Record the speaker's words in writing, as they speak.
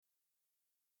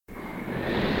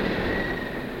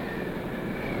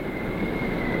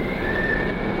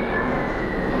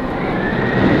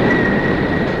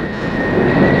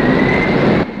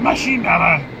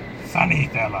$15 funny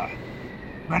fella,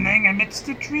 running amidst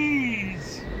the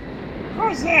trees.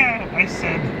 Who's there? I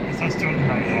said as I stood in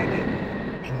my head,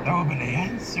 and nobody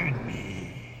answered me.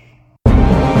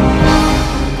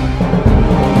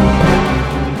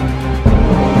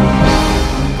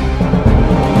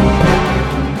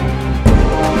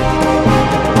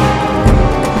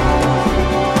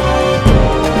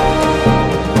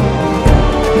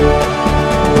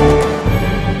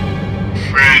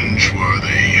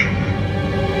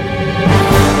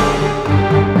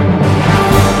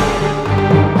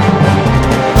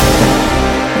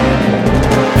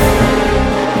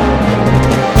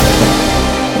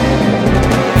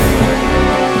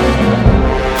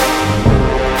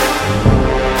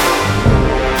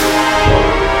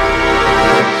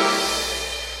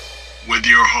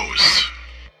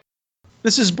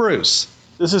 This is Bruce.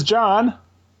 This is John.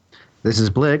 This is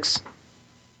Blix.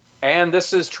 And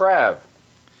this is Trav.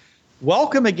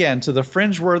 Welcome again to the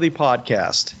Fringeworthy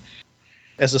podcast.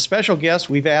 As a special guest,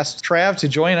 we've asked Trav to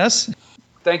join us.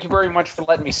 Thank you very much for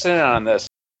letting me sit in on this.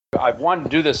 I've wanted to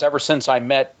do this ever since I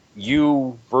met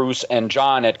you, Bruce, and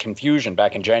John at Confusion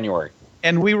back in January.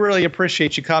 And we really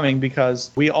appreciate you coming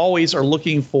because we always are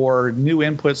looking for new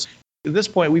inputs. At this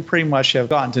point, we pretty much have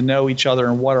gotten to know each other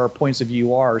and what our points of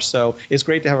view are, so it's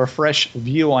great to have a fresh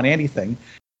view on anything.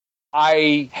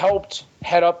 I helped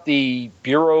head up the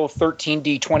Bureau 13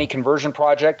 D20 conversion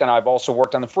project, and I've also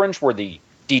worked on the Fringeworthy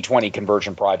D20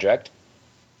 conversion project.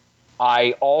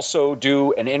 I also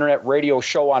do an internet radio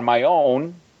show on my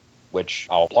own, which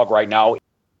I'll plug right now.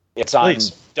 It's on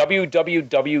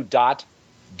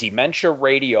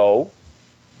www.dementiaradio,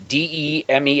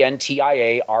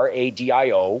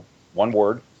 DEMENTIARADIO, one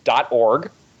word, .org,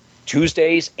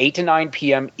 Tuesdays, 8 to 9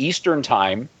 p.m. Eastern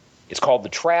Time. It's called the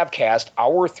Travcast,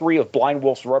 Hour 3 of Blind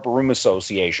Wolf's Rubber Room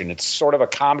Association. It's sort of a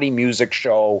comedy music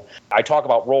show. I talk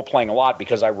about role-playing a lot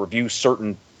because I review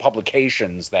certain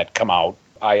publications that come out.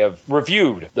 I have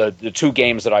reviewed the two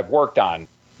games that I've worked on.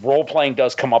 Role-playing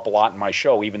does come up a lot in my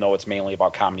show, even though it's mainly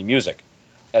about comedy music.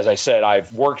 As I said,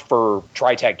 I've worked for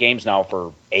TriTac Games now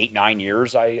for 8-9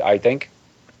 years, I think.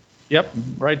 Yep,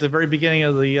 right at the very beginning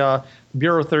of the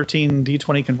Bureau 13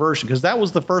 D20 conversion, because that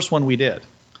was the first one we did.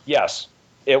 Yes.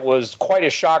 It was quite a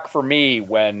shock for me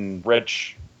when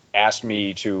Rich asked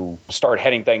me to start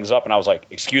heading things up, and I was like,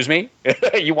 excuse me?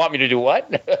 You want me to do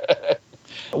what?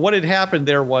 What had happened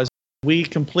there was we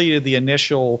completed the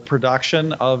initial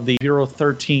production of the Bureau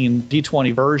 13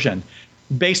 D20 version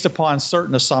based upon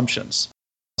certain assumptions,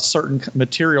 certain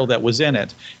material that was in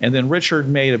it. And then Richard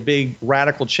made a big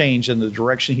radical change in the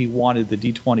direction he wanted the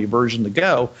D20 version to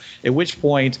go, at which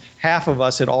point half of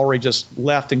us had already just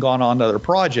left and gone on to other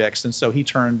projects. And so he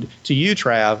turned to you,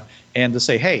 Trav, and to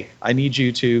say, hey, I need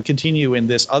you to continue in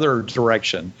this other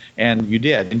direction. And you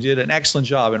did. And you did an excellent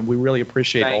job, and we really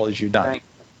appreciate all that you've done.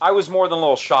 I was more than a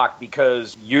little shocked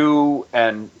because you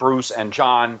and Bruce and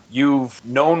John, you've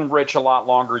known Rich a lot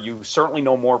longer. You certainly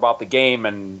know more about the game,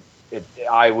 and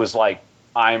I was like,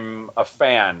 I'm a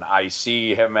fan. I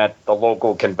see him at the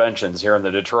local conventions here in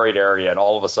the Detroit area, and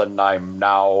all of a sudden I'm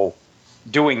now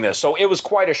doing this. So it was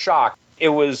quite a shock. It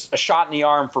was a shot in the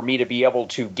arm for me to be able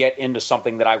to get into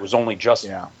something that I was only just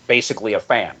basically a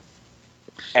fan.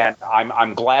 And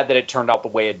I'm glad that it turned out the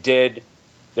way it did.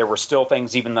 There were still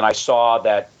things even that I saw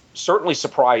that certainly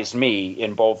surprised me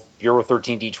in both Bureau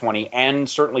 13 D20 and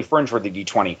certainly Fringeworthy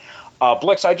D20.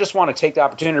 Blix, I just want to take the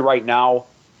opportunity right now.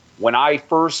 When I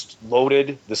first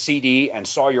loaded the CD and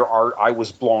saw your art, I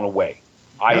was blown away.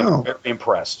 I am very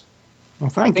impressed. Well,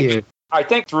 thank you. I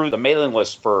think through the mailing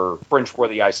list for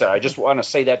Fringeworthy, I said, I just want to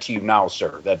say that to you now,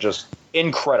 sir. That just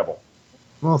incredible.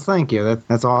 Well, thank you.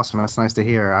 That's awesome. That's nice to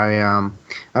hear.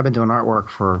 I've been doing artwork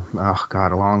for,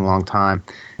 a long, long time.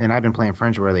 And I've been playing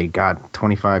Fringeworthy,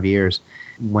 25 years.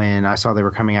 When I saw they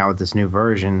were coming out with this new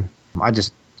version, I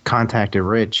just contacted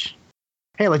Rich.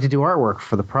 Hey, I'd like to do artwork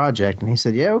for the project. And he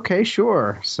said, yeah, okay,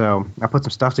 sure. So I put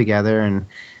some stuff together, and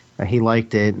he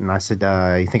liked it. And I said,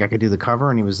 you think I could do the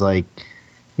cover? And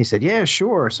he said, yeah,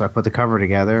 sure. So I put the cover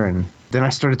together. And then I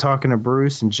started talking to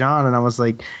Bruce and John, and I was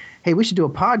like, hey, we should do a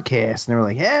podcast. And they were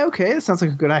like, yeah, okay, that sounds like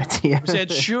a good idea. I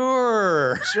said,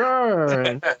 sure.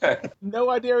 Sure. No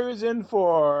idea who he was in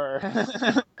for.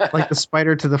 Like the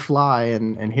spider to the fly,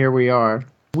 and here we are.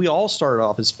 We all started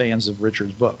off as fans of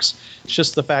Richard's books. It's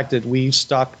just the fact that we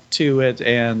stuck to it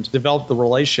and developed the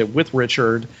relationship with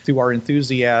Richard through our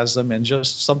enthusiasm and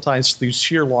just sometimes through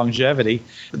sheer longevity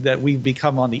that we've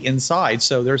become on the inside.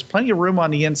 So there's plenty of room on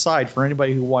the inside for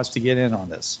anybody who wants to get in on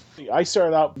this. I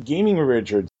started out gaming with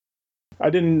Richard. I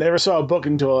never saw a book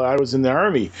until I was in the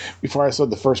Army before I saw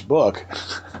the first book.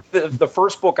 The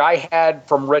first book I had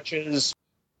from Rich's,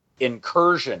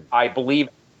 incursion, I believe.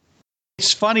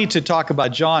 It's funny to talk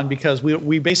about John because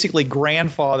we basically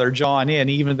grandfather John in,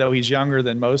 even though he's younger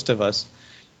than most of us.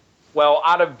 Well,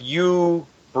 out of you,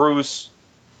 Bruce,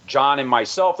 John, and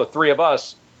myself, the three of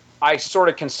us, I sort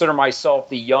of consider myself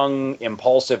the young,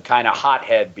 impulsive kind of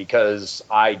hothead because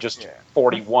I just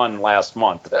 41 last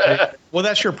month. Well,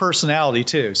 that's your personality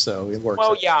too, so it works.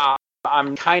 Well, yeah,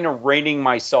 I'm kind of reining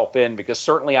myself in because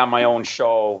certainly on my own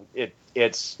show,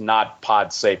 it's not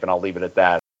pod safe, and I'll leave it at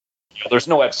that. There's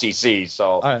no FCC,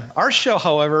 so our show,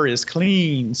 however, is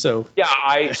clean. So yeah,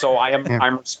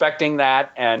 I'm respecting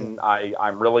that, and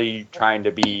I'm really trying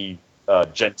to be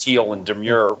genteel and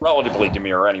demure, relatively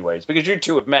demure, anyways, because you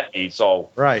two have met me, so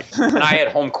right. And I had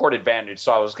home court advantage,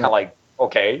 so I was kind of like,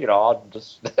 okay, I'll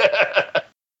just.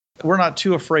 We're not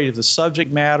too afraid if the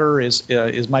subject matter is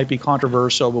might be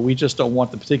controversial, but we just don't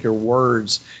want the particular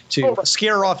words to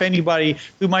scare off anybody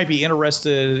who might be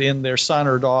interested in their son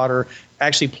or daughter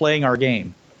actually playing our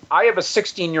game. I have a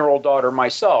 16-year-old daughter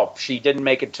myself. She didn't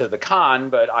make it to the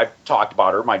con, but I've talked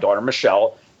about her, my daughter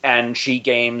Michelle, and she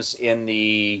games in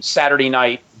the Saturday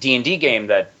night D&D game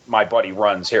that my buddy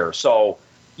runs here. So,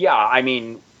 yeah, I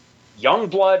mean, young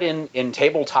blood in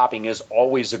tabletopping is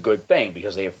always a good thing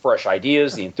because they have fresh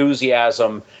ideas, the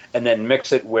enthusiasm, and then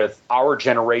mix it with our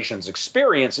generation's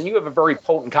experience, and you have a very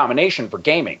potent combination for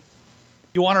gaming.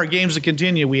 If you want our games to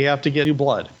continue, we have to get new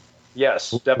blood.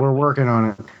 Yes, definitely. We're working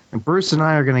on it. And Bruce and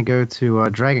I are going to go to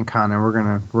Dragon Con, and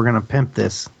we're gonna pimp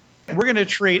this. We're going to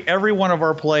treat every one of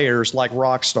our players like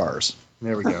rock stars.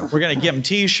 There we go. We're going to give them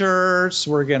T-shirts.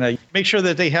 We're going to make sure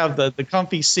that they have the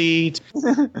comfy seat.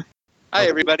 Hi,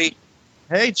 everybody.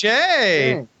 Hey,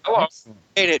 Jay. Hello.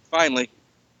 Made it, finally.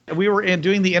 We were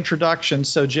doing the introduction,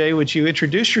 so Jay, would you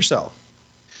introduce yourself?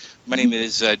 My name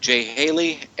is Jay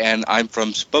Haley, and I'm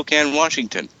from Spokane,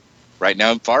 Washington. Right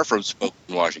now, I'm far from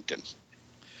Spokane, Washington.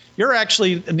 You're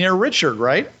actually near Richard,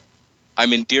 right?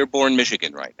 I'm in Dearborn,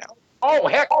 Michigan right now. Oh,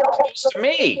 heck, you're close to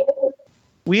me.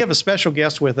 We have a special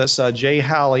guest with us, Jay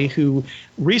Haley, who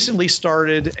recently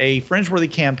started a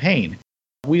Fringeworthy campaign.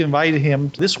 We invited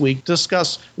him this week to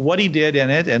discuss what he did in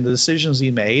it and the decisions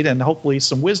he made and hopefully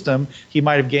some wisdom he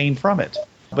might have gained from it.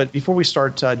 But before we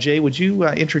start, Jay, would you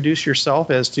introduce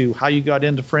yourself as to how you got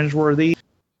into Fringeworthy?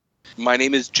 My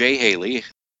name is Jay Haley.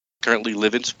 Currently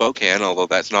live in Spokane, although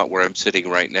that's not where I'm sitting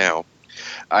right now.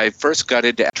 I first got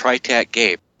into TriTac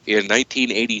game in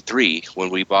 1983 when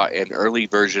we bought an early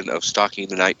version of Stalking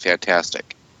the Night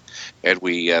Fantastic. And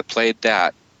we played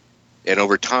that. And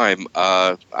over time,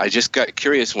 I just got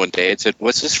curious one day and said,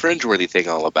 what's this Fringeworthy thing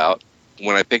all about?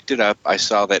 When I picked it up, I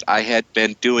saw that I had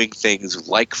been doing things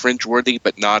like Fringeworthy,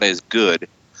 but not as good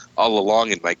all along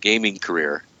in my gaming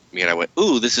career. And I went,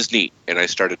 ooh, this is neat. And I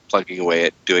started plugging away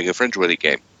at doing a Fringeworthy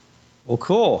game. Well,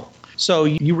 cool. So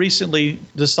you recently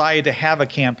decided to have a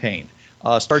campaign,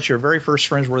 start your very first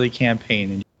Fringeworthy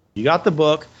campaign. And you got the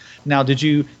book. Now, did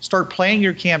you start playing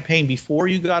your campaign before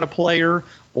you got a player,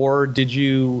 or did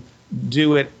you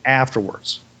do it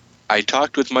afterwards? I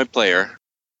talked with my player.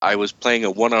 I was playing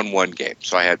a one-on-one game,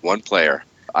 so I had one player.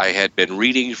 I had been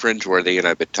reading Fringeworthy, and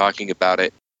I've been talking about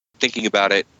it, thinking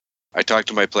about it. I talked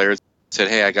to my player, said,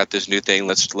 hey, I got this new thing.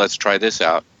 Let's try this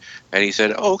out. And he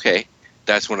said, oh, okay.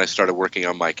 That's when I started working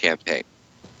on my campaign.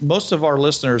 Most of our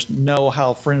listeners know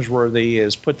how Fringeworthy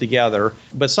is put together,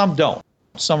 but some don't.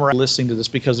 Some are listening to this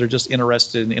because they're just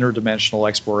interested in interdimensional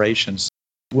explorations.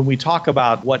 When we talk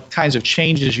about what kinds of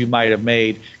changes you might have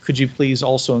made, could you please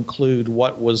also include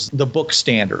what was the book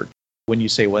standard? When you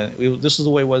say, well, this is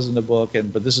the way it was in the book,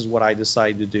 but this is what I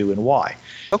decided to do and why.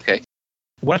 Okay.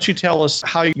 Why don't you tell us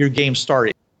how your game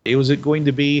started? Was it going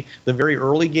to be the very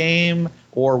early game,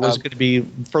 or was it going to be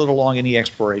further along in the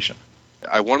exploration?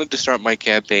 I wanted to start my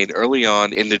campaign early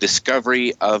on in the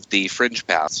discovery of the fringe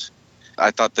paths.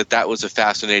 I thought that was a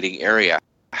fascinating area,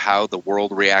 how the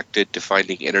world reacted to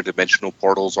finding interdimensional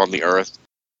portals on the Earth,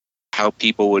 how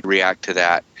people would react to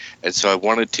that. And so I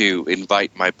wanted to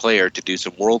invite my player to do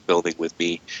some world building with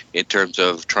me in terms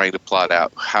of trying to plot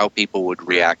out how people would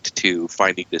react to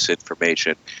finding this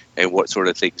information and what sort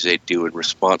of things they'd do in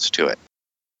response to it.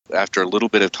 After a little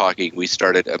bit of talking, we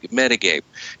started a metagame,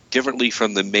 differently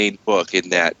from the main book in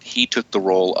that he took the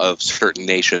role of certain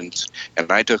nations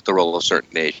and I took the role of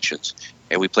certain nations.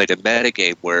 And we played a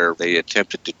metagame where they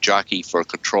attempted to jockey for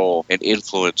control and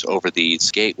influence over these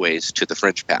gateways to the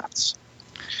fringe paths.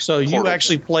 So you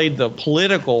actually played the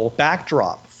political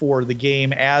backdrop for the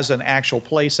game as an actual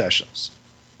play sessions.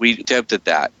 We attempted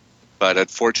that, but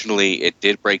unfortunately it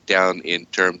did break down in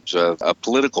terms of a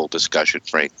political discussion,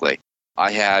 frankly.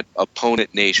 I had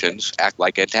opponent nations act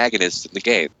like antagonists in the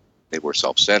game. They were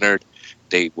self-centered.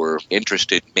 They were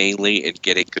interested mainly in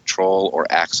getting control or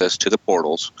access to the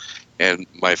portals. And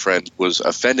my friend was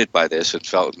offended by this and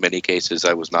felt in many cases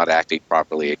I was not acting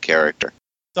properly in character.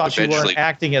 Thought you weren't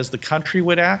acting as the country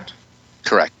would act?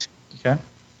 Correct. Okay.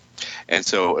 And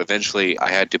so eventually I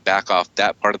had to back off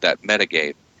that part of that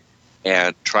metagame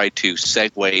and try to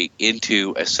segue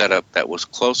into a setup that was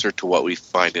closer to what we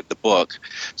find in the book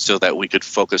so that we could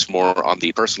focus more on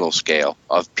the personal scale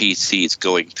of PCs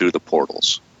going through the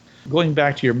portals. Going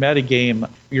back to your metagame,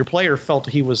 your player felt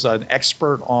he was an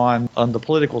expert on the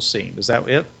political scene. Is that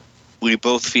it? We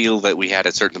both feel that we had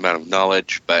a certain amount of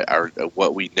knowledge, but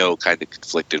what we know kind of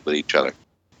conflicted with each other.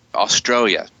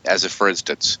 Australia, as a for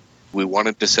instance, we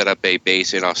wanted to set up a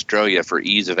base in Australia for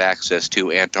ease of access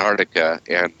to Antarctica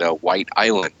and White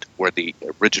Island, where the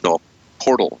original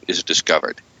portal is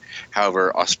discovered.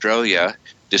 However, Australia,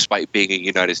 despite being a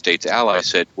United States ally,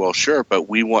 said, well, sure, but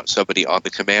we want somebody on the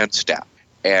command staff.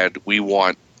 And we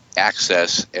want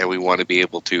access, and we want to be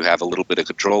able to have a little bit of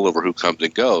control over who comes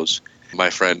and goes.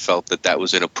 My friend felt that that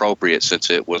was inappropriate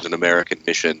since it was an American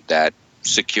mission that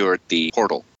secured the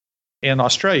portal. In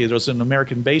Australia, there's an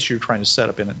American base you're trying to set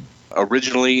up in it.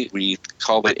 Originally, we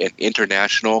called it an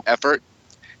international effort.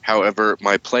 However,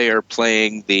 my player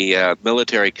playing the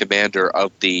military commander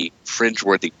of the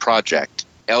Fringeworthy project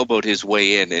elbowed his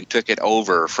way in and took it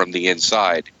over from the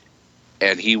inside.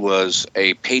 And he was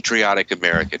a patriotic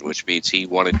American, which means he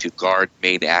wanted to guard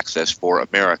main access for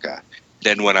America.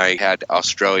 Then when I had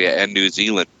Australia and New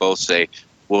Zealand both say,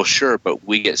 well, sure, but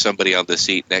we get somebody on the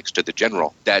seat next to the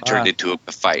general, that turned into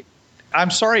a fight. I'm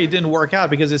sorry it didn't work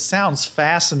out because it sounds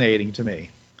fascinating to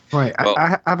me. Right. Well,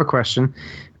 I have a question.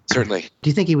 Certainly. Do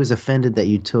you think he was offended that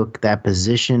you took that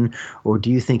position, or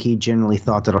do you think he generally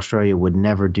thought that Australia would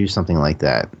never do something like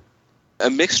that?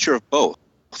 A mixture of both.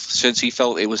 Since he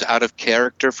felt it was out of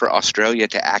character for Australia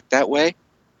to act that way,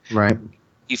 right?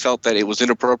 He felt that it was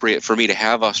inappropriate for me to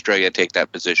have Australia take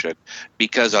that position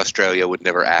because Australia would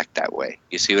never act that way.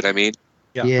 You see what I mean?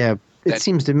 Yeah. It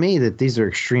seems to me that these are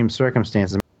extreme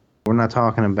circumstances. We're not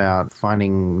talking about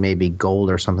finding maybe gold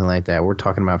or something like that. We're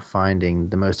talking about finding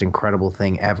the most incredible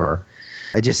thing ever.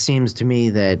 It just seems to me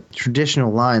that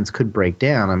traditional lines could break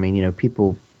down. I mean,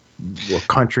 people,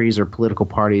 countries or political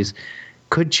parties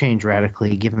could change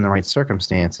radically given the right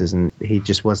circumstances, and he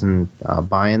just wasn't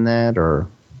buying that? Or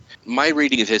my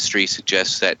reading of history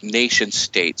suggests that nation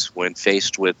states, when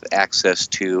faced with access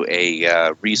to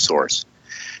a resource,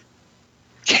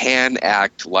 can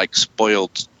act like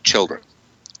spoiled children,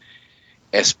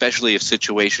 especially if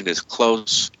situation is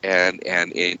close and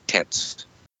intense.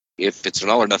 If it's an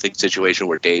all-or-nothing situation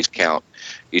where days count,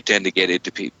 you tend to get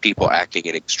into people acting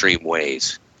in extreme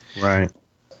ways. Right.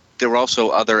 There were also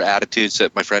other attitudes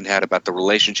that my friend had about the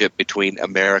relationship between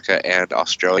America and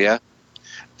Australia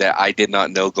that I did not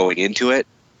know going into it.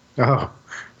 Oh,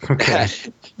 okay.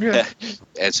 Yeah.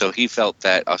 And so he felt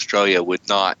that Australia would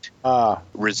not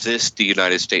resist the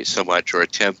United States so much or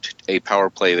attempt a power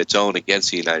play of its own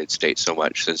against the United States so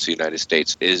much, since the United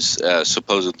States is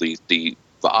supposedly the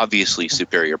obviously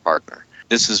superior partner.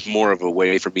 This is more of a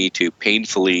way for me to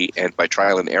painfully and by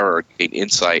trial and error gain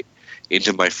insight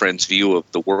into my friend's view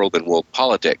of the world and world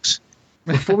politics.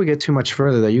 Before we get too much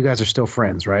further, though, you guys are still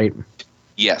friends, right?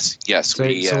 Yes.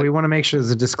 So we want to make sure there's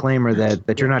a disclaimer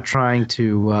that you're not trying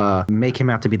to make him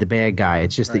out to be the bad guy.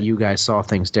 It's just that you guys saw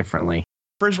things differently.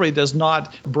 Fringeworthy does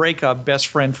not break up best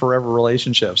friend forever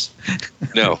relationships.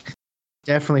 No.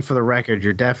 Definitely, for the record,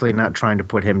 you're definitely not trying to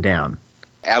put him down.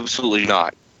 Absolutely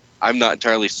not. I'm not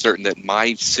entirely certain that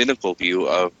my cynical view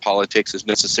of politics is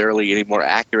necessarily any more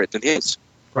accurate than his.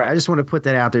 Right. I just want to put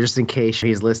that out there just in case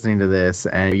he's listening to this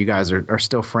and you guys are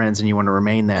still friends and you want to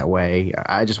remain that way.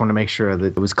 I just want to make sure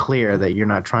that it was clear that you're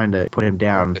not trying to put him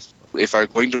down. If I'm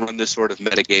going to run this sort of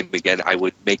metagame again, I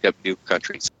would make up new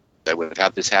countries. I would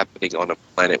have this happening on a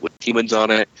planet with humans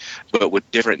on it, but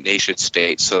with different nation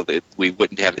states so that we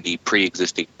wouldn't have any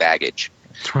pre-existing baggage,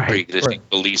 pre-existing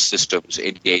belief systems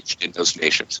engaged in those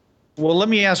nations. Well, let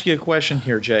me ask you a question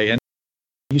here, Jay. And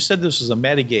you said this was a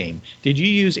metagame. Did you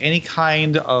use any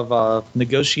kind of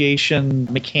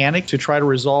negotiation mechanic to try to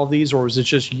resolve these, or was it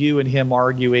just you and him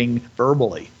arguing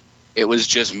verbally? It was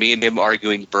just me and him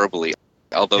arguing verbally.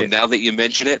 Although now that you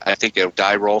mention it, I think a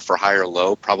die roll for high or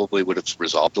low probably would have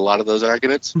resolved a lot of those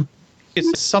arguments.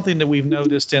 It's something that we've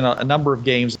noticed in a number of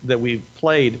games that we've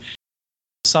played.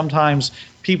 Sometimes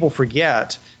people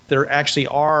forget there actually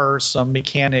are some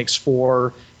mechanics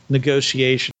for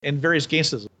negotiation in various game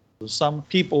systems. Some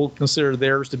people consider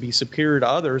theirs to be superior to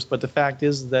others, but the fact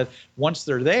is that once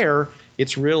they're there,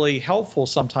 it's really helpful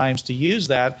sometimes to use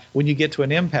that when you get to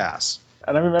an impasse.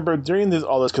 And I remember during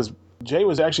all this, because Jay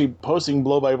was actually posting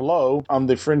blow by blow on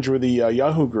the Fringeworthy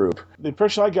Yahoo group. The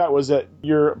impression I got was that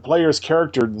your player's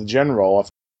character, the general,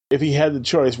 if he had the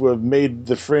choice, would have made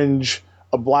the Fringe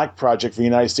a black project for the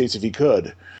United States if he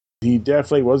could. He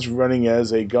definitely was running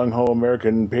as a gung-ho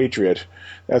American patriot,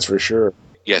 that's for sure.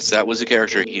 Yes, that was the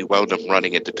character he wound up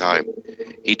running at the time.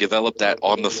 He developed that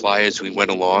on the fly as we went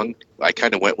along. I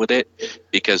kind of went with it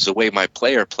because the way my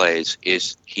player plays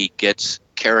is he gets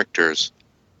characters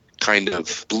kind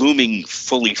of blooming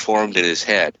fully formed in his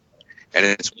head. And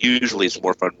it's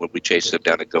more fun when we chase them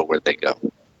down and go where they go.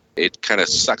 It kind of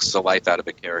sucks the life out of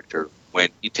a character when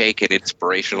you take an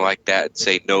inspiration like that and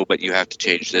say, no, but you have to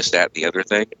change this, that, and the other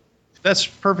thing. That's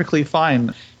perfectly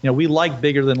fine. We like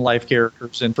bigger-than-life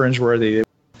characters in Fringeworthy.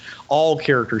 All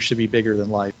characters should be bigger than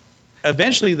life.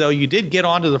 Eventually, though, you did get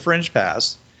onto the Fringe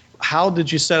Pass. How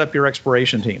did you set up your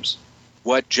exploration teams?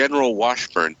 What General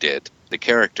Washburn did, the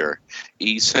character,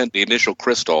 he sent the initial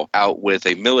crystal out with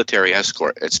a military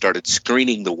escort and started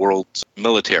screening the world's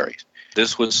military.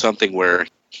 This was something where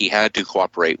he had to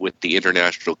cooperate with the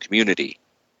international community.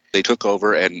 They took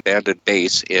over an abandoned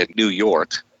base in New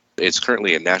York. It's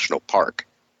currently a national park.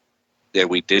 Then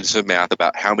we did some math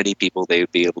about how many people they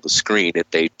would be able to screen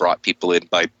if they brought people in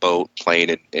by boat,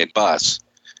 plane, and bus,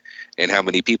 and how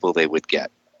many people they would get.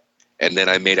 And then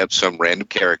I made up some random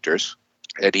characters,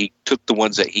 and he took the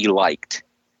ones that he liked.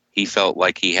 He felt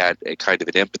like he had a kind of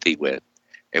an empathy with,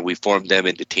 and we formed them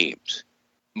into teams.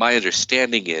 My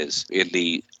understanding is in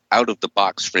the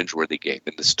out-of-the-box Fringeworthy game,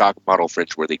 in the stock model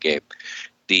Fringeworthy game,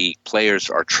 the players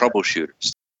are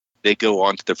troubleshooters. They go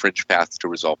onto the Fringe path to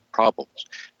resolve problems.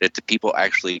 That the people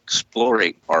actually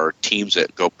exploring are teams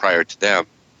that go prior to them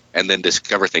and then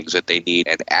discover things that they need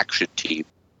an action team,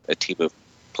 a team of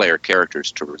player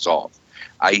characters to resolve.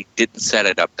 I didn't set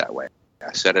it up that way.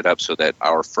 I set it up so that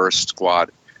our first squad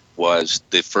was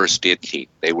the first in team.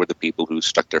 They were the people who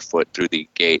stuck their foot through the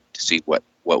gate to see what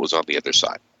was on the other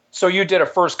side. So you did a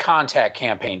first contact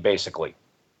campaign, basically?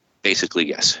 Basically,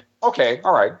 yes. Okay,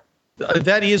 all right.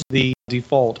 That is the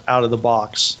default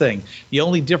out-of-the-box thing. The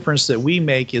only difference that we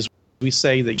make is we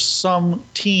say that some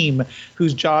team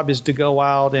whose job is to go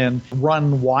out and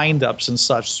run wind-ups and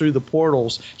such through the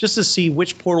portals just to see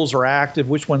which portals are active,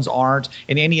 which ones aren't,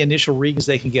 and any initial readings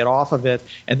they can get off of it.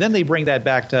 And then they bring that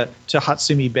back to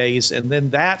Hatsumi Base, and then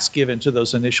that's given to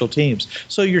those initial teams.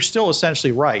 So you're still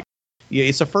essentially right.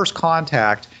 It's a first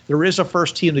contact. There is a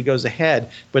first team that goes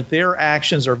ahead, but their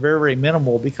actions are very, very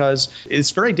minimal because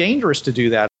it's very dangerous to do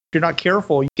that. If you're not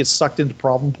careful, you get sucked into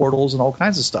problem portals and all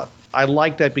kinds of stuff. I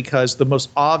like that because the most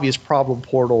obvious problem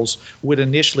portals would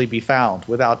initially be found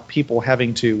without people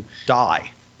having to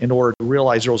die in order to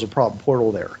realize there was a problem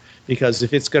portal there. Because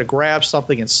if it's going to grab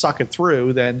something and suck it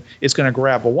through, then it's going to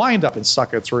grab a wind-up and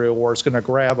suck it through, or it's going to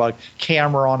grab a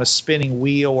camera on a spinning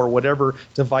wheel or whatever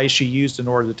device you used in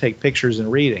order to take pictures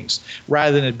and readings,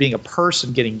 rather than it being a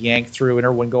person getting yanked through and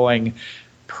everyone going,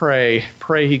 pray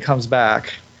he comes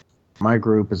back. My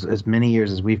group, as many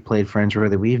years as we've played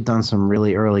Fringeworthy, we've done some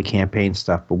really early campaign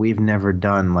stuff, but we've never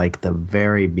done like the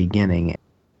very beginning.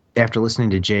 After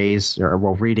listening to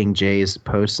reading Jay's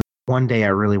posts, one day I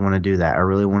really want to do that. I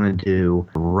really want to do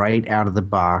right out of the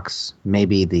box,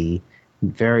 maybe the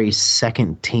very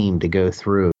second team to go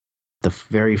through, the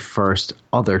very first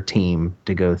other team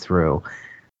to go through.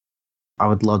 I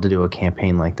would love to do a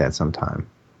campaign like that sometime.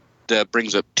 That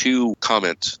brings up two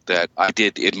comments that I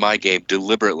did in my game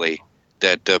deliberately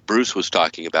that Bruce was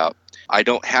talking about. I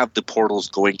don't have the portals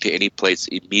going to any place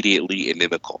immediately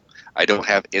inimical. I don't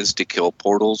have insta-kill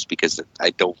portals because I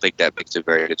don't think that makes a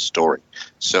very good story.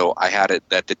 So I had it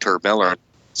that the Termelern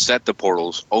set the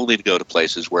portals only to go to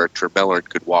places where Termelern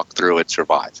could walk through and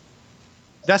survive.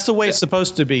 That's the way it's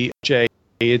supposed to be, Jay.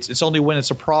 It's only when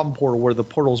it's a problem portal where the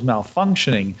portal's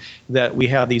malfunctioning that we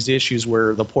have these issues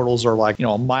where the portals are like,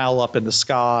 a mile up in the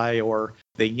sky, or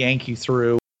they yank you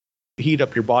through, heat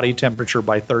up your body temperature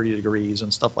by 30 degrees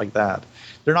and stuff like that.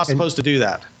 They're not supposed to do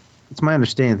that. It's my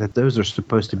understanding that those are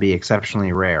supposed to be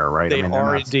exceptionally rare, right? They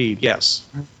are indeed, yes.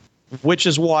 Which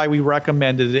is why we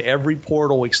recommended that every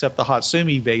portal except the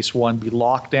Hatsumi base one be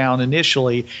locked down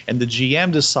initially, and the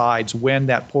GM decides when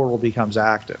that portal becomes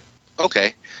active.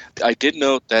 Okay. I did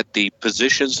note that the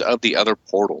positions of the other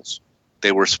portals,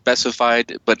 they were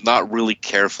specified, but not really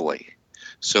carefully.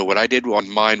 So what I did on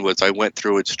mine was I went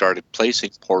through and started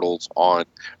placing portals on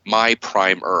my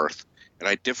prime Earth. And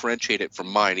I differentiate it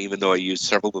from mine, even though I used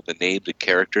several of the names and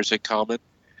characters in common,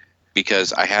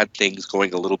 because I had things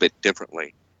going a little bit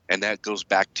differently. And that goes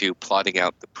back to plotting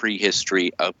out the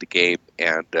prehistory of the game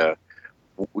and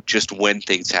just when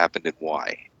things happened and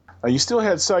why. You still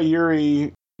had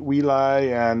Sayuri,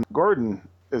 Wheeli, and Gordon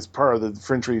as part of the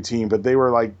Fringe Worthy team, but they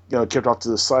were kept off to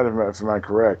the side of it, if I'm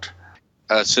correct.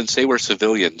 Since they were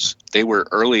civilians, they were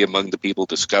early among the people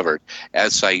discovered,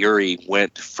 as Sayuri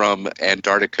went from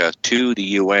Antarctica to the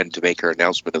UN to make her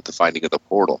announcement of the finding of the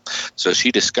portal. So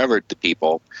she discovered the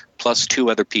people, plus 2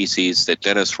 other PCs that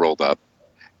Dennis rolled up,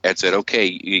 and said, okay,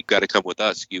 you got to come with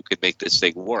us. You can make this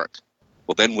thing work.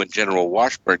 Well, then when General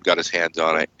Washburn got his hands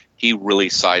on it, he really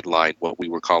sidelined what we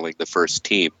were calling the first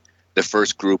team, the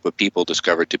first group of people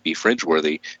discovered to be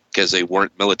fringe-worthy, because they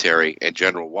weren't military, and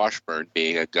General Washburn,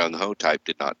 being a gung-ho type,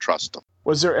 did not trust them.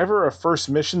 Was there ever a first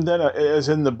mission then, as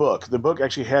in the book? The book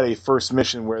actually had a first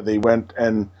mission where they went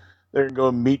and they're going to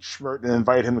go meet Schmidt and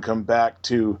invite him to come back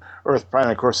to Earth Prime.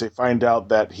 Of course, they find out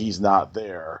that he's not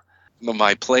there.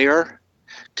 My player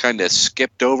kind of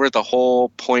skipped over the whole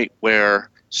point where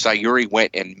Sayuri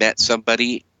went and met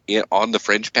somebody on the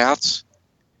fringe paths.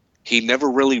 He never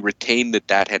really retained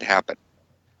that had happened.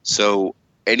 So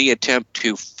any attempt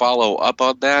to follow up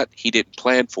on that, he didn't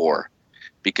plan for,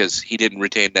 because he didn't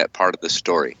retain that part of the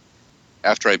story.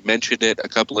 After I mentioned it a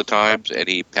couple of times and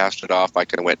he passed it off, I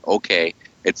kind of went, okay,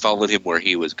 it followed him where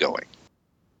he was going.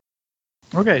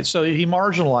 Okay, so he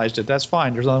marginalized it. That's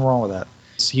fine. There's nothing wrong with that.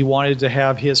 He wanted to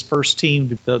have his first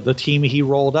team, the team he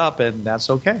rolled up, and that's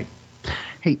okay.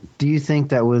 Hey, do you think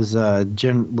that was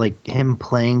him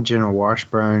playing General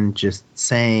Washburn, just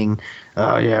saying,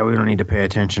 oh, yeah, we don't need to pay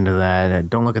attention to that,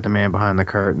 don't look at the man behind the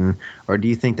curtain? Or do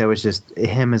you think that was just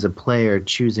him as a player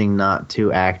choosing not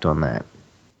to act on that?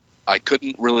 I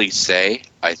couldn't really say.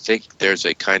 I think there's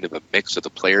a kind of a mix of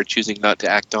the player choosing not to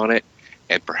act on it,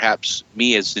 and perhaps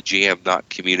me as the GM not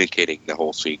communicating the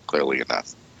whole scene clearly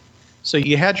enough. So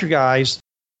you had your guys,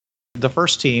 the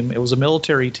first team. It was a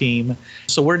military team.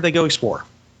 So where did they go explore?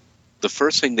 The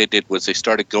first thing they did was they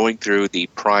started going through the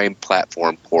Prime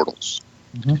platform portals.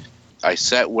 Mm-hmm. I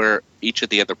set where each of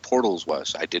the other portals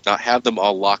was. I did not have them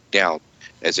all locked down,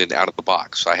 as in out of the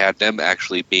box. I had them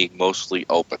actually being mostly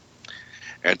open.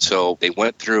 And so they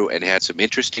went through and had some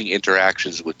interesting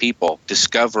interactions with people,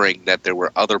 discovering that there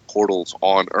were other portals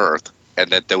on Earth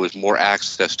and that there was more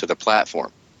access to the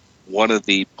platform. One of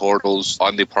the portals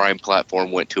on the Prime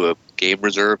platform went to a game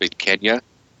reserve in Kenya,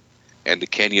 and the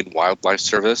Kenyan Wildlife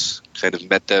Service kind of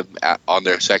met them on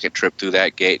their second trip through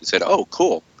that gate and said, oh,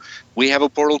 cool, we have a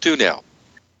portal too now.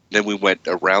 Then we went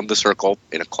around the circle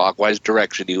in a clockwise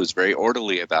direction. He was very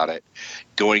orderly about it,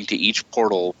 going to each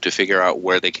portal to figure out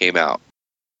where they came out.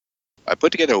 I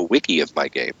put together a wiki of my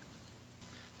game.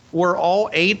 Were all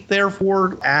 8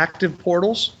 therefore active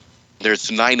portals?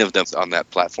 There's 9 of them on that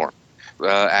platform.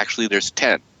 Actually, there's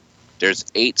 10. There's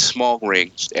 8 small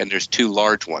rings, and there's 2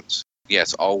 large ones.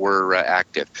 Yes, all were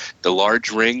active. The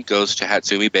large ring goes to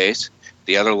Hatsumi Base.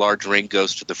 The other large ring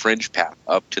goes to the Fringe Path,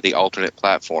 up to the alternate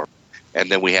platform. And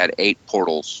then we had 8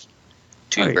 portals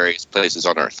to various places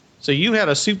on Earth. So you had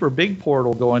a super big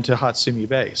portal going to Hatsumi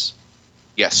Base.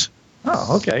 Yes.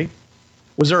 Oh, okay.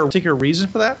 Was there a particular reason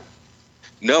for that?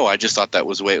 No, I just thought that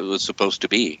was the way it was supposed to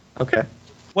be. Okay.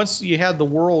 Once you had the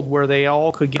world where they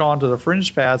all could get onto the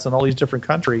fringe paths in all these different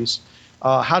countries,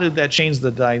 how did that change the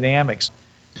dynamics?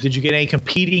 Did you get any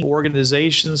competing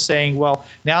organizations saying, well,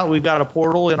 now that we've got a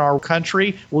portal in our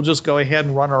country, we'll just go ahead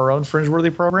and run our own Fringe-worthy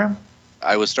program?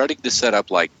 I was starting to set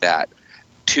up like that.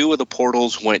 2 of the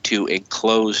portals went to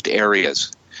enclosed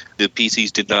areas. The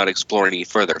PCs did not explore any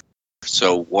further.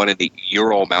 So one in the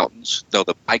Ural Mountains, the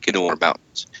Baikonur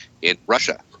Mountains in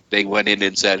Russia, they went in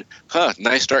and said,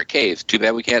 nice dark cave, too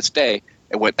bad we can't stay,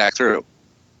 and went back through.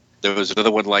 There was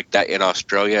another one like that in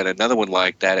Australia and another one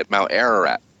like that at Mount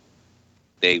Ararat.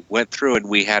 They went through and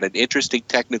we had an interesting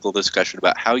technical discussion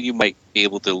about how you might be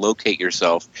able to locate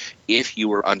yourself if you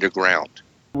were underground.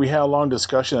 We had a long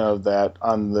discussion of that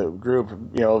on the group,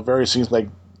 various things like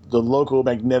the local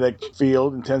magnetic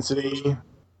field intensity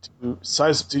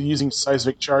to using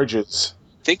seismic charges.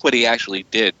 I think what he actually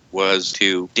did was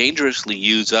to dangerously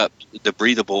use up the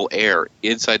breathable air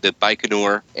inside the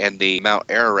Baikonur and the Mount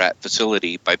Ararat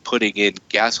facility by putting in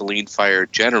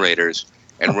gasoline-fired generators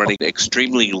and running an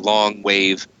extremely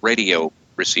long-wave radio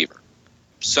receiver.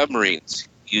 Submarines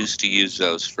used to use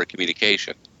those for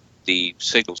communication. The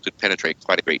signals could penetrate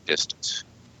quite a great distance.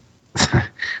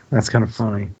 That's kind of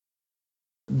funny.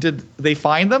 Did they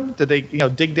find them? Did they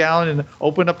dig down and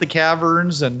open up the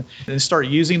caverns and start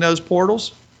using those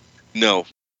portals? No,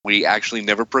 we actually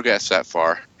never progressed that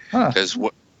far. Because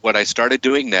what I started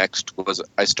doing next was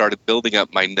I started building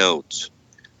up my nodes.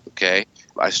 Okay?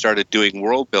 I started doing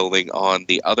world building on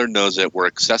the other nodes that were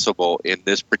accessible in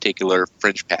this particular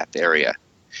Fringe Path area.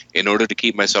 In order to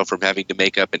keep myself from having to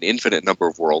make up an infinite number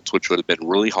of worlds, which would have been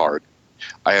really hard,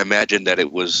 I imagined that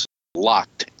it was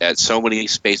locked at so many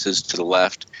spaces to the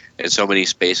left and so many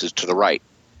spaces to the right.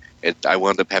 And I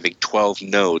wound up having 12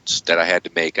 nodes that I had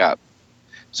to make up.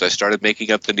 So I started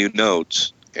making up the new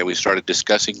nodes, and we started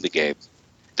discussing the game.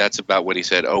 That's about when he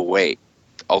said, oh, wait,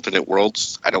 alternate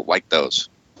worlds? I don't like those.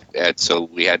 And so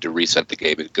we had to reset the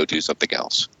game and go do something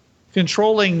else.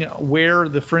 Controlling where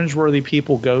the fringe-worthy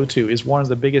people go to is one of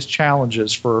the biggest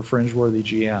challenges for a fringe-worthy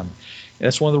GM. And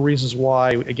that's one of the reasons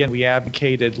why, again, we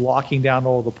advocated locking down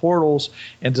all the portals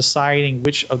and deciding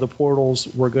which of the portals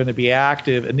were going to be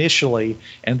active initially,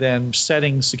 and then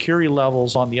setting security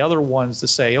levels on the other ones to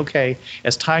say, okay,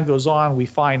 as time goes on, we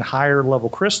find higher level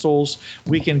crystals,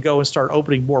 we can go and start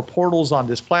opening more portals on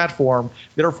this platform,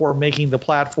 therefore making the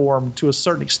platform to a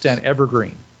certain extent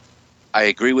evergreen. I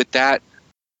agree with that.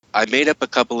 I made up a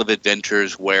couple of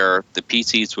adventures where the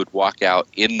PCs would walk out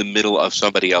in the middle of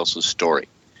somebody else's story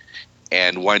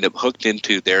and wind up hooked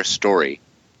into their story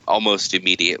almost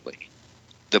immediately.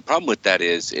 The problem with that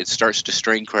is it starts to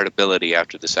strain credibility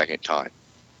after the second time.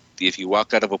 If you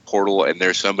walk out of a portal and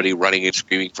there's somebody running and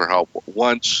screaming for help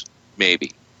once,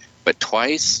 maybe. But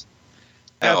twice?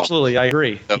 No. Absolutely, I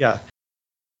agree. So yeah.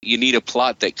 You need a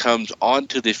plot that comes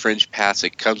onto the fringe paths,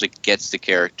 it comes and gets the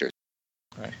characters.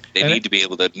 Right. They need to be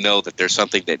able to know that there's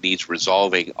something that needs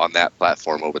resolving on that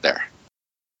platform over there.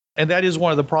 And that is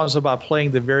one of the problems about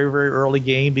playing the very, very early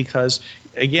game because,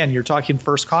 again, you're talking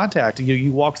first contact.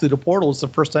 You walk through the portal, it's the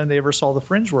first time they ever saw the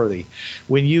fringe-worthy.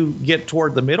 When you get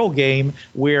toward the middle game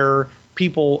where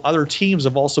other teams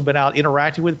have also been out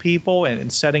interacting with people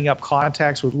and setting up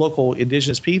contacts with local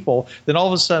indigenous people, then all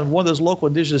of a sudden one of those local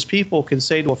indigenous people can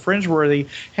say to a fringe-worthy,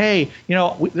 hey,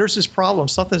 there's this problem,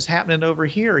 something's happening over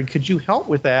here, and could you help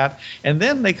with that? And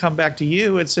then they come back to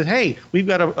you and say, hey, we've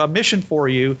got a mission for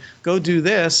you, go do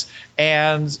this,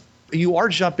 and you are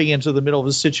jumping into the middle of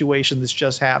a situation that's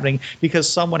just happening because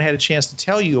someone had a chance to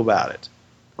tell you about it.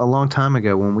 A long time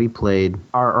ago when we played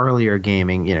our earlier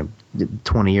gaming,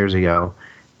 20 years ago,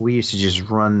 we used to just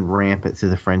run rampant through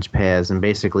the fringe paths, and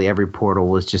basically every portal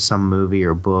was just some movie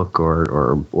or book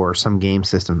or some game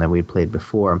system that we'd played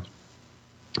before.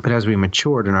 But as we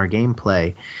matured in our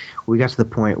gameplay, we got to the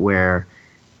point where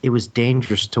it was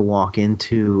dangerous to walk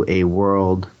into a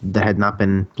world that had not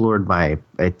been explored by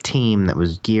a team that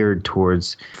was geared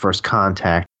towards first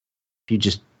contact. If you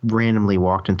just randomly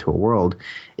walked into a world,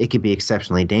 it could be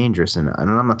exceptionally dangerous. And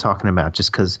I'm not talking about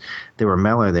just because there were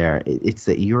Meller there. It's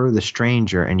that you're the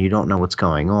stranger and you don't know what's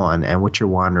going on, and what you're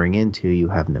wandering into, you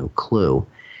have no clue.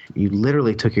 You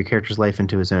literally took your character's life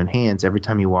into his own hands every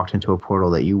time you walked into a portal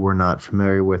that you were not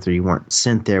familiar with or you weren't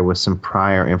sent there with some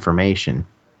prior information.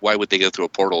 Why would they go through a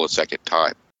portal a second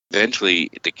time?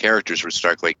 Eventually, the characters would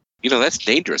start like, that's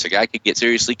dangerous. A guy could get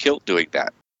seriously killed doing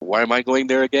that. Why am I going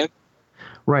there again?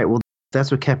 Right. Well, that's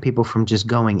what kept people from just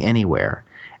going anywhere.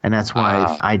 And that's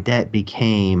why IDET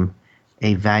became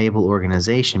a valuable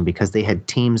organization, because they had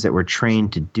teams that were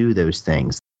trained to do those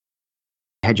things.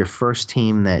 You had your first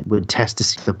team that would test to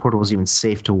see if the portal was even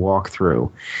safe to walk through.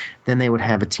 Then they would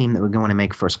have a team that would go in and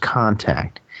make first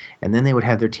contact. And then they would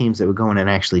have their teams that would go in and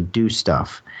actually do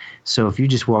stuff. So if you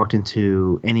just walked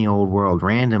into any old world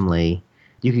randomly,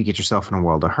 you could get yourself in a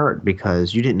world of hurt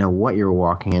because you didn't know what you were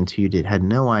walking into. You had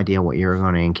no idea what you were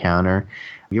going to encounter.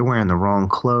 You're wearing the wrong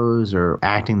clothes or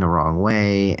acting the wrong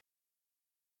way.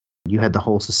 You had the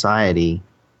whole society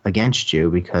against you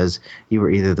because you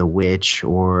were either the witch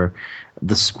or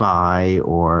the spy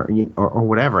or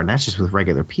whatever. And that's just with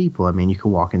regular people. I mean, you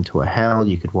could walk into a hell.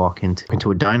 You could walk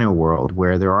into a dino world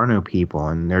where there are no people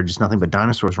and there are just nothing but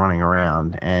dinosaurs running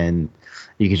around. And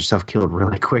you get yourself killed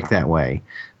really quick that way.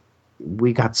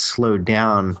 We got slowed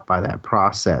down by that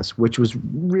process, which was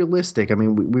realistic. I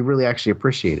mean, we really actually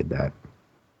appreciated that.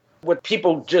 With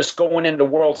people just going into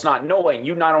worlds not knowing,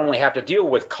 you not only have to deal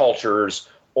with cultures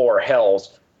or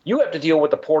hells, you have to deal with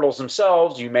the portals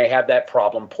themselves. You may have that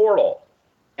problem portal.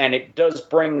 And it does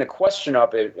bring the question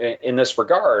up in this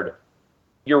regard.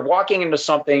 You're walking into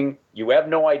something, you have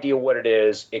no idea what it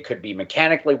is. It could be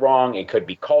mechanically wrong. It could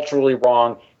be culturally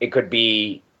wrong. It could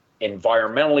be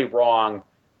environmentally wrong.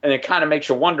 And it kind of makes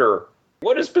you wonder,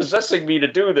 what is possessing me to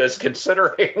do this,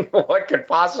 considering what could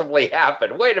possibly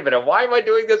happen? Wait a minute, why am I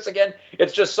doing this again?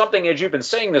 It's just something, as you've been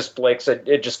saying this, Blix,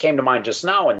 it just came to mind just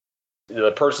now. And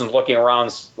the person's looking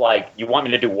around like, you want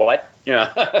me to do what?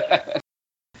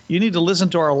 You need to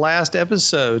listen to our last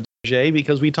episode, Jay,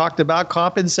 because we talked about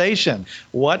compensation.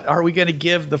 What are we going to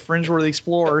give the fringe-worthy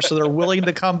explorers so they're willing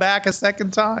to come back a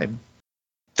second time?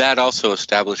 That also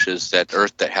establishes that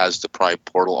Earth that has the prime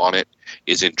portal on it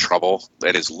is in trouble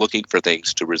and is looking for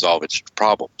things to resolve its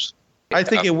problems. I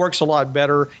think it works a lot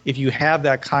better if you have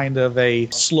that kind of a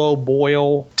slow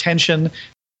boil tension.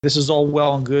 This is all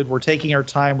well and good. We're taking our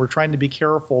time. We're trying to be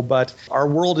careful, but our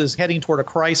world is heading toward a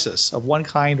crisis of one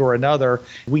kind or another.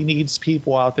 We need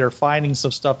people out there finding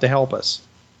some stuff to help us.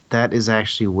 That is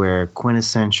actually where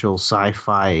quintessential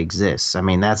sci-fi exists. I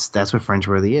mean, that's what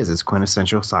Fringeworthy is. It's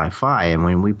quintessential sci-fi. And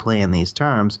when we play in these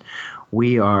terms,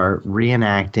 we are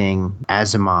reenacting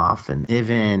Asimov and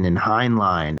Niven and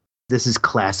Heinlein. This is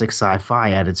classic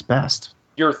sci-fi at its best.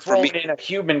 You're throwing in a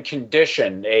human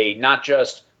condition, not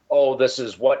just, oh, this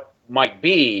is what might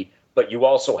be, but you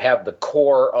also have the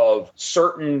core of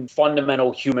certain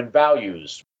fundamental human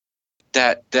values.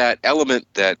 That element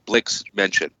that Blix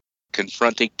mentioned,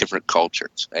 confronting different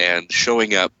cultures and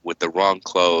showing up with the wrong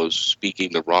clothes,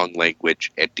 speaking the wrong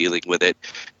language, and dealing with it,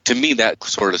 to me, that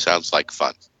sort of sounds like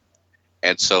fun.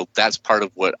 And so that's part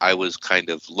of what I was kind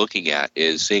of looking at,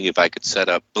 is seeing if I could set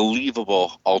up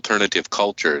believable alternative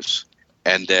cultures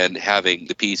and then having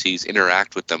the PCs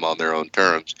interact with them on their own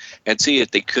terms and see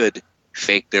if they could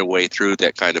fake their way through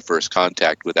that kind of first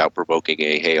contact without provoking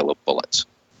a hail of bullets.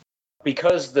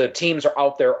 Because the teams are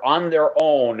out there on their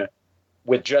own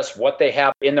with just what they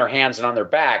have in their hands and on their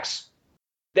backs,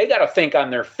 they got to think on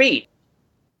their feet.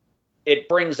 It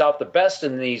brings out the best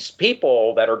in these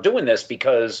people that are doing this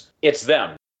because it's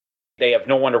them. They have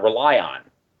no one to rely on.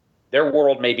 Their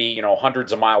world may be,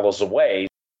 hundreds of miles away.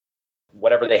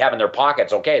 Whatever they have in their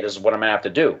pockets, okay, this is what I'm going to have to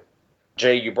do.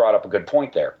 Jay, you brought up a good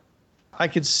point there. I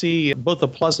could see both a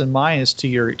plus and minus to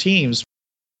your teams.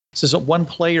 Since one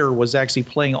player was actually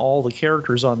playing all the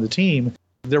characters on the team,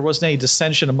 there wasn't any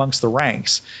dissension amongst the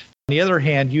ranks. On the other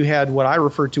hand, you had what I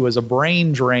refer to as a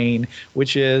brain drain,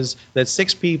 which is that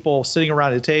 6 people sitting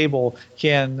around a table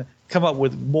can come up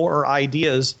with more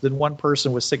ideas than one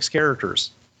person with 6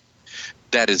 characters.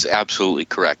 That is absolutely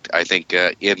correct. I think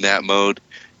in that mode,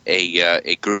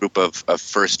 a group of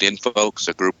first-in folks,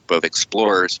 a group of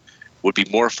explorers, would be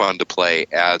more fun to play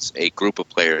as a group of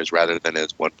players rather than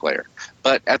as one player.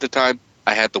 But at the time,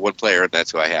 I had the one player, and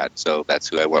that's who I had, so that's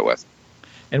who I went with.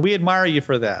 And we admire you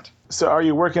for that. So are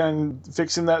you working on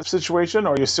fixing that situation,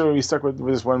 or are you still stuck with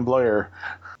this one player?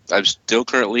 I still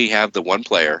currently have the one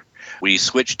player. We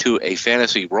switched to a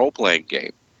fantasy role-playing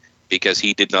game because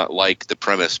he did not like the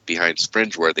premise behind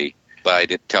Fringeworthy, but I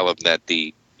did tell him that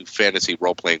the fantasy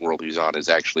role-playing world he's on is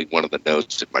actually one of the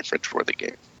nodes in my Fringeworthy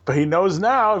game. But he knows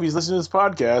now if he's listening to this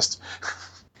podcast.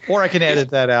 Or I can edit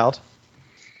that out.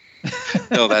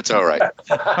 No, that's all right.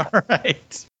 All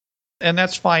right. And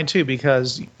that's fine, too,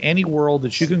 because any world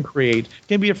that you can create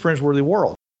can be a Fringeworthy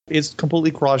world. It's completely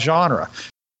cross-genre.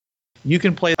 You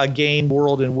can play a game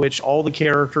world in which all the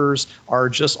characters are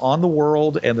just on the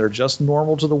world and they're just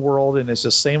normal to the world, and it's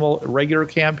the same old regular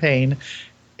campaign.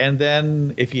 And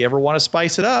then if you ever want to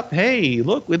spice it up, hey,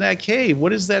 look, in that cave,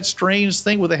 what is that strange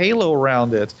thing with a halo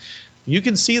around it? You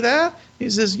can see that? He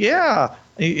says, yeah.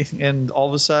 And all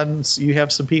of a sudden, you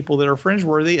have some people that are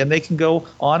Fringeworthy, and they can go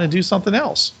on and do something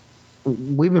else.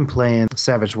 We've been playing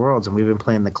Savage Worlds, and we've been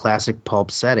playing the classic pulp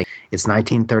setting. It's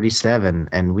 1937,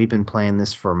 and we've been playing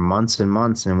this for months and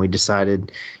months, and we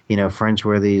decided,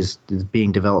 Fringeworthy is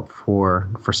being developed for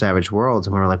Savage Worlds,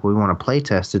 and we were like, we want to play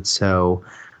test it, so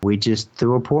we just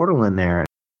threw a portal in there.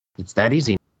 It's that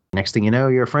easy. Next thing you know,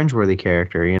 you're a Fringeworthy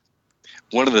character.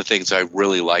 One of the things I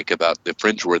really like about the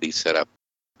Fringeworthy setup,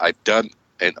 I've done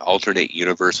an alternate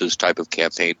universes type of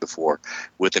campaign before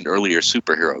with an earlier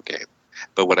superhero game.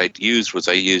 But what I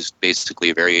used basically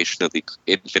a variation of the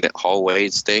Infinite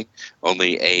Hallways thing,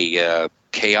 only a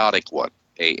chaotic one,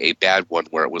 a bad one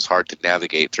where it was hard to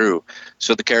navigate through.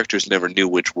 So the characters never knew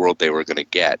which world they were going to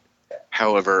get.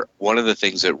 However, one of the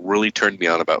things that really turned me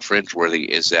on about Fringeworthy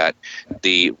is that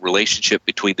the relationship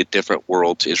between the different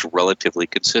worlds is relatively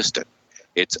consistent.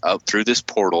 It's up through this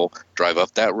portal, drive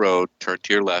up that road, turn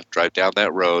to your left, drive down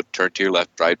that road, turn to your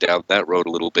left, drive down that road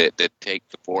a little bit, then take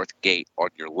the 4th gate on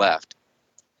your left.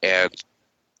 And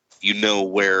you know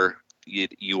where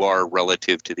you are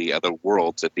relative to the other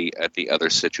worlds at the other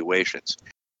situations.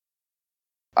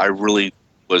 I really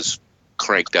was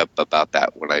cranked up about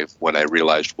that when I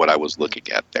realized what I was looking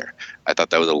at there. I thought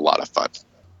that was a lot of fun.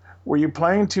 Were you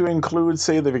planning to include,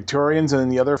 say, the Victorians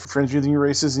and the other Fringeworthy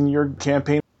races in your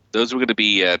campaign? Those were going to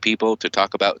be people to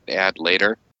talk about and add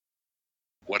later.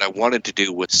 What I wanted to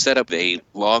do was set up a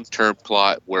long-term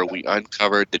plot where we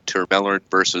uncovered the Termelern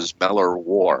versus Meller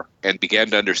war and began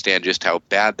to understand just how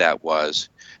bad that was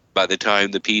by the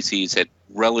time the PCs had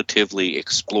relatively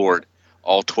explored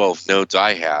all 12 nodes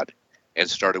I had and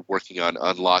started working on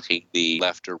unlocking the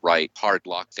left or right hard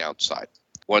lockdown side.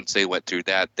 Once they went through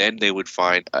that, then they would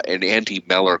find an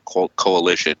anti-Meller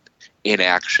coalition in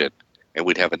action, and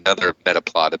we'd have another meta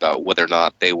plot about whether or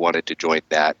not they wanted to join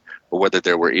that, or whether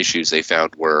there were issues they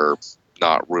found were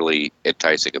not really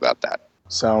enticing about that.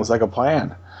 Sounds like a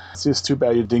plan. It's just too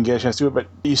bad you didn't get a chance to do it, but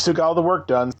you still got all the work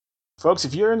done. Folks,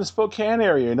 if you're in the Spokane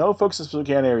area, folks in the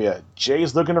Spokane area,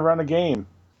 Jay's looking to run a game.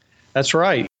 That's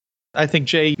right. I think,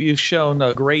 Jay, you've shown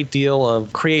a great deal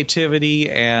of creativity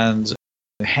and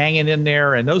hanging in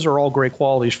there, and those are all great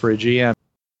qualities for a GM.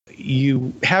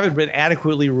 You haven't been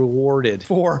adequately rewarded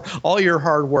for all your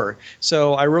hard work.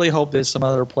 So I really hope that some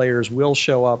other players will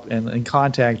show up and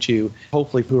contact you,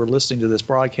 hopefully who are listening to this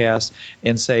broadcast,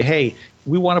 and say, hey,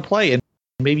 we want to play. And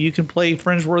maybe you can play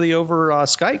Fringeworthy over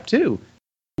Skype, too.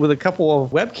 With a couple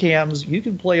of webcams, you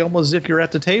can play almost as if you're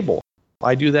at the table.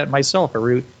 I do that myself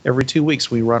every 2 weeks.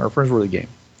 We run our Fringeworthy game.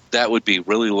 That would be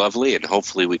really lovely, and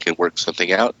hopefully we can work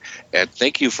something out. And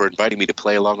thank you for inviting me to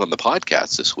play along on the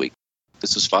podcast this week.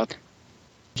 This is fun.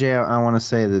 Jay, I want to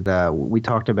say that we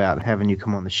talked about having you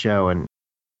come on the show, and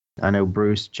I know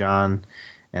Bruce, John,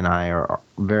 and I are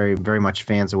very, very much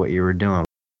fans of what you were doing.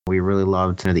 We really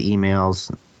loved the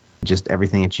emails, just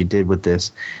everything that you did with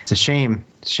this. It's a shame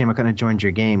I couldn't have joined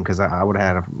your game, because I would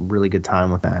have had a really good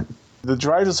time with that. The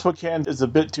drive to Spokane is a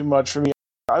bit too much for me.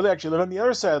 I actually live on the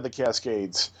other side of the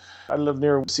Cascades. I live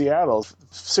near Seattle.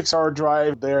 6-hour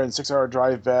drive there and 6-hour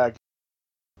drive back.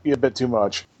 Be a bit too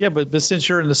much. Yeah, but since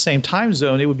you're in the same time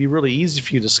zone, it would be really easy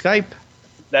for you to Skype.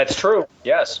 That's true.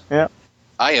 Yes. Yeah.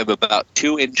 I am about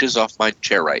 2 inches off my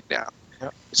chair right now. Yeah.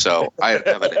 So I am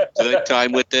having a good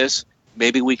time with this.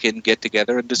 Maybe we can get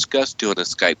together and discuss doing a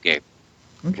Skype game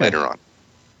later on.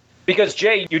 Because,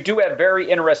 Jay, you do have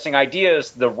very interesting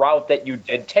ideas. The route that you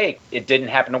did take, it didn't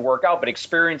happen to work out, but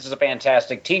experience is a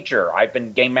fantastic teacher. I've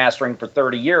been game mastering for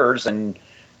 30 years, and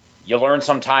you learn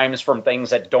sometimes from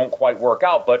things that don't quite work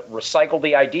out, but recycle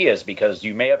the ideas, because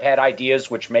you may have had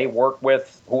ideas which may work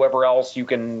with whoever else you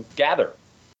can gather.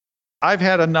 I've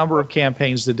had a number of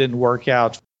campaigns that didn't work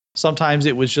out. Sometimes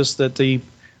it was just that the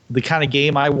kind of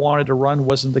game I wanted to run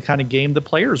wasn't the kind of game the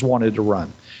players wanted to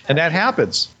run. And that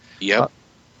happens. Yep.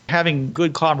 Having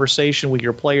good conversation with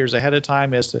your players ahead of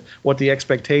time as to what the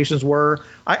expectations were.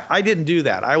 I didn't do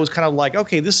that. I was kind of like,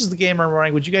 okay, this is the game I'm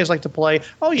running. Would you guys like to play?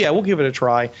 Oh, yeah, we'll give it a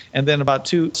try. And then about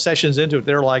 2 sessions into it,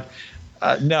 they're like,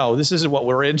 no, this isn't what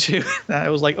we're into. And I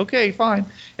was like, okay, fine.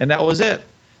 And that was it.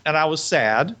 And I was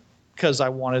sad because I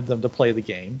wanted them to play the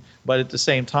game. But at the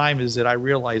same time is that I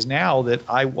realize now that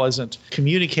I wasn't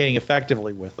communicating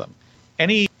effectively with them.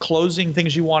 Any closing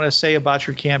things you want to say about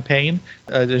your campaign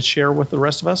to share with the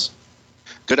rest of us?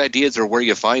 Good ideas are where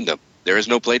you find them. There is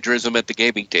no plagiarism at the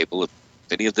gaming table. If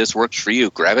any of this works for you,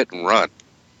 grab it and run.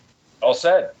 All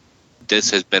said.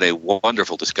 This has been a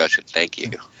wonderful discussion. Thank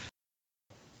you.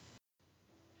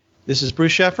 This is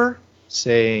Bruce Sheffer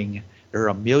saying there are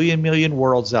a million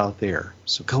worlds out there,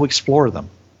 so go explore them.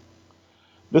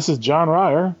 This is John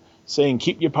Ryer saying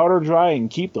keep your powder dry and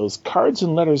keep those cards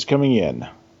and letters coming in.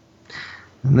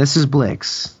 And this is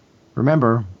Blix.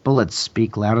 Remember, bullets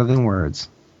speak louder than words.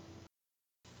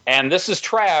 And this is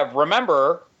Trav.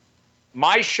 Remember,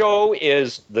 my show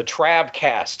is the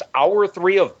Travcast, Hour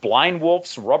 3 of Blind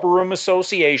Wolf's Rubber Room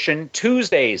Association,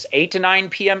 Tuesdays, 8 to 9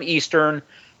 p.m. Eastern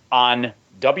on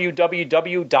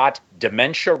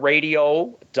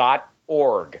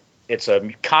www.dementiaradio.org. It's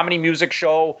a comedy music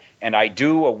show, and I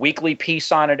do a weekly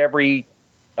piece on it every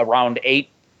around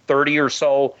 8:30 or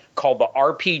so called the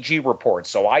RPG Report.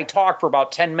 So I talk for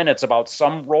about 10 minutes about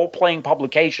some role-playing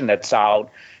publication that's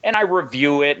out, and I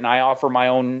review it, and I offer my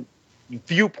own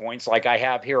viewpoints like I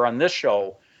have here on this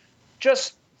show,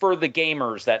 just for the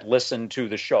gamers that listen to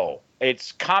the show.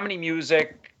 It's comedy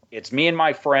music. It's me and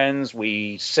my friends.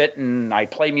 We sit and I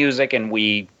play music, and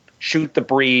we shoot the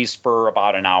breeze for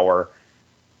about an hour.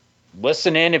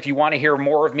 Listen in if you want to hear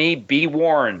more of me. Be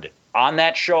warned. On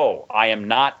that show, I am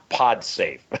not pod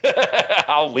safe.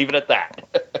 I'll leave it at that.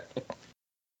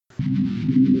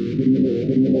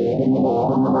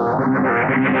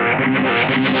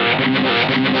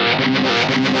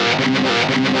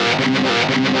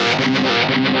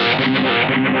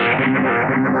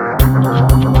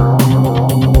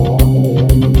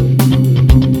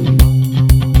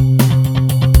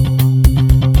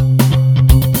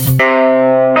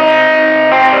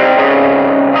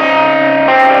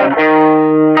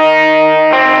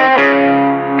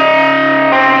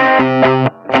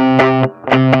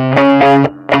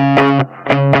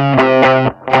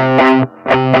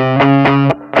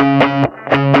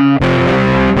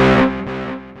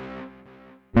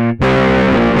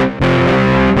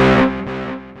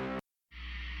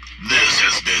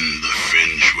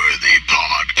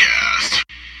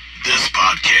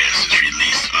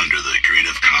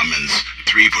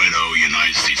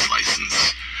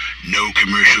 No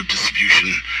commercial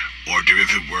distribution or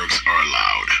derivative works are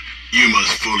allowed. You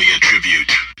must fully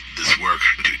attribute this work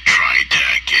to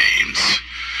TriTac Games.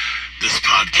 This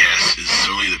podcast is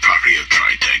solely